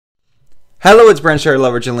Hello, it's Brandon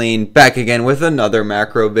Lover Jolene back again with another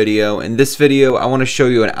macro video. In this video, I want to show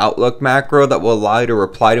you an Outlook macro that will allow you to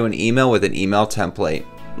reply to an email with an email template.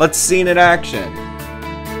 Let's see it in action.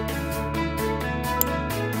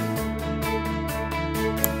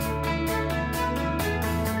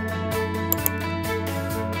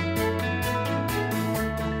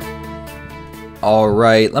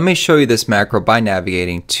 Alright, let me show you this macro by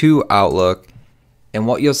navigating to Outlook. And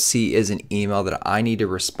what you'll see is an email that I need to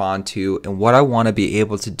respond to, and what I want to be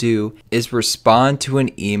able to do is respond to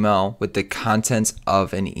an email with the contents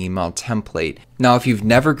of an email template. Now, if you've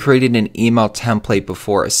never created an email template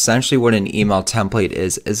before, essentially what an email template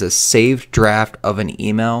is a saved draft of an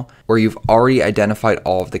email where you've already identified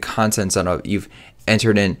all of the contents on it. You've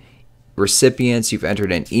entered in recipients, you've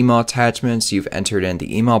entered in email attachments, you've entered in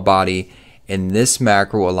the email body, and this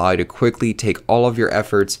macro will allow you to quickly take all of your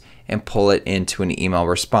efforts and pull it into an email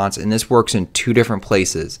response. And this works in two different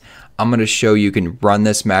places. I'm going to show you can run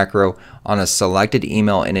this macro on a selected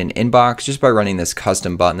email in an inbox just by running this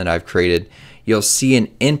custom button that I've created. You'll see an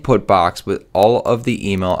input box with all of the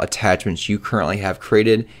email attachments you currently have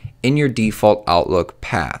created in your default Outlook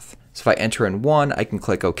path. So if I enter in one, I can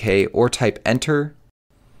click OK or type enter.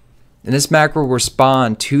 And this macro will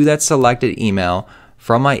respond to that selected email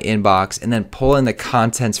from my inbox and then pull in the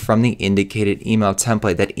contents from the indicated email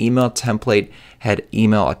template. That email template had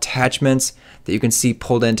email attachments that you can see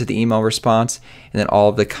pulled into the email response, and then all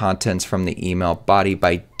of the contents from the email body.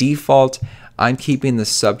 By default, I'm keeping the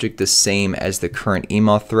subject the same as the current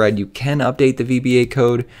email thread. You can update the VBA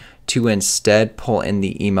code to instead pull in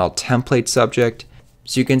the email template subject.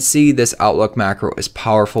 So you can see this Outlook macro is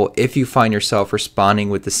powerful if you find yourself responding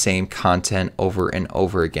with the same content over and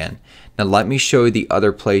over again. Now let me show you the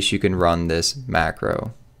other place you can run this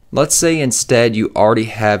macro. Let's say instead you already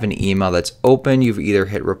have an email that's open, you've either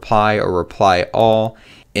hit reply or reply all,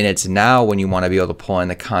 and it's now when you want to be able to pull in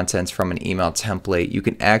the contents from an email template. You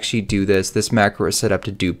can actually do this. This macro is set up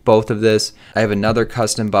to do both of this. I have another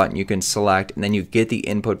custom button you can select, and then you get the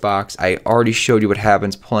input box. I already showed you what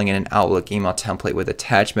happens pulling in an Outlook email template with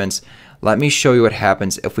attachments. Let me show you what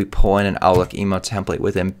happens if we pull in an Outlook email template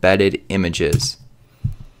with embedded images.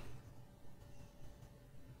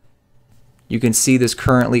 You can see this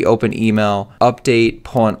currently open email update,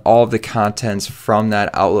 pulling all of the contents from that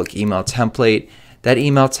Outlook email template. That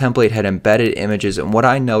email template had embedded images, and what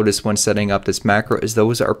I noticed when setting up this macro is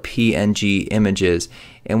those are PNG images.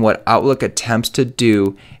 And what Outlook attempts to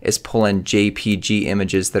do is pull in JPG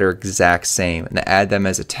images that are exact same and add them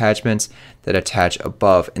as attachments that attach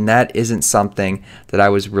above. And that isn't something that I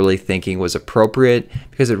was really thinking was appropriate,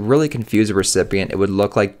 because it really confused the recipient. It would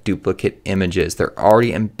look like duplicate images. They're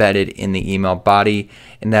already embedded in the email body,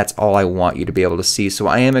 and that's all I want you to be able to see. So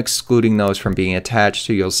I am excluding those from being attached,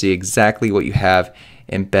 so you'll see exactly what you have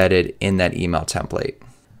embedded in that email template.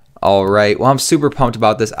 Alright, well, I'm super pumped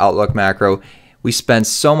about this Outlook macro. We spend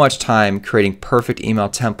so much time creating perfect email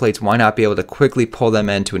templates. Why not be able to quickly pull them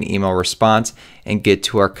into an email response and get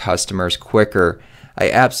to our customers quicker? I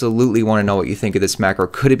absolutely want to know what you think of this macro.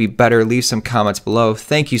 Could it be better? Leave some comments below.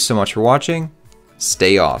 Thank you so much for watching.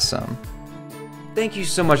 Stay awesome. Thank you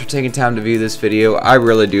so much for taking time to view this video. I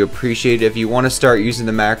really do appreciate it. If you want to start using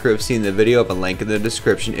the macro, I've seen the video, I have a link in the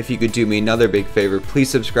description. If you could do me another big favor, please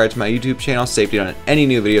subscribe to my YouTube channel, stay updated on any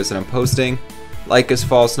new videos that I'm posting. Like us,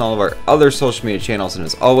 follow us on all of our other social media channels, and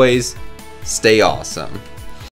as always, stay awesome.